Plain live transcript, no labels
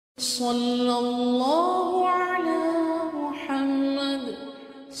Sallallahu ala Muhammad.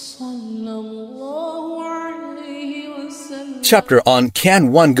 Sallallahu alayhi wasallam. Chapter on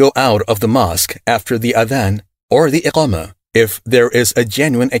Can one go out of the mosque after the Adhan or the Iqama if there is a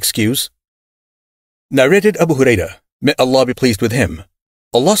genuine excuse? Narrated Abu Hurairah, may Allah be pleased with him.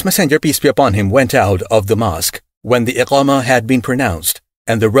 Allah's Messenger, peace be upon him, went out of the mosque when the Iqama had been pronounced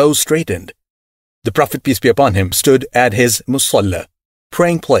and the rows straightened. The Prophet, peace be upon him, stood at his musalla,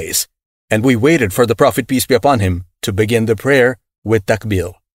 praying place, and we waited for the Prophet, peace be upon him, to begin the prayer with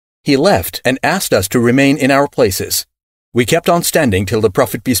takbir. He left and asked us to remain in our places. We kept on standing till the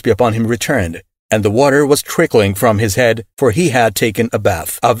Prophet, peace be upon him, returned, and the water was trickling from his head, for he had taken a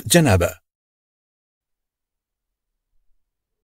bath of janaba.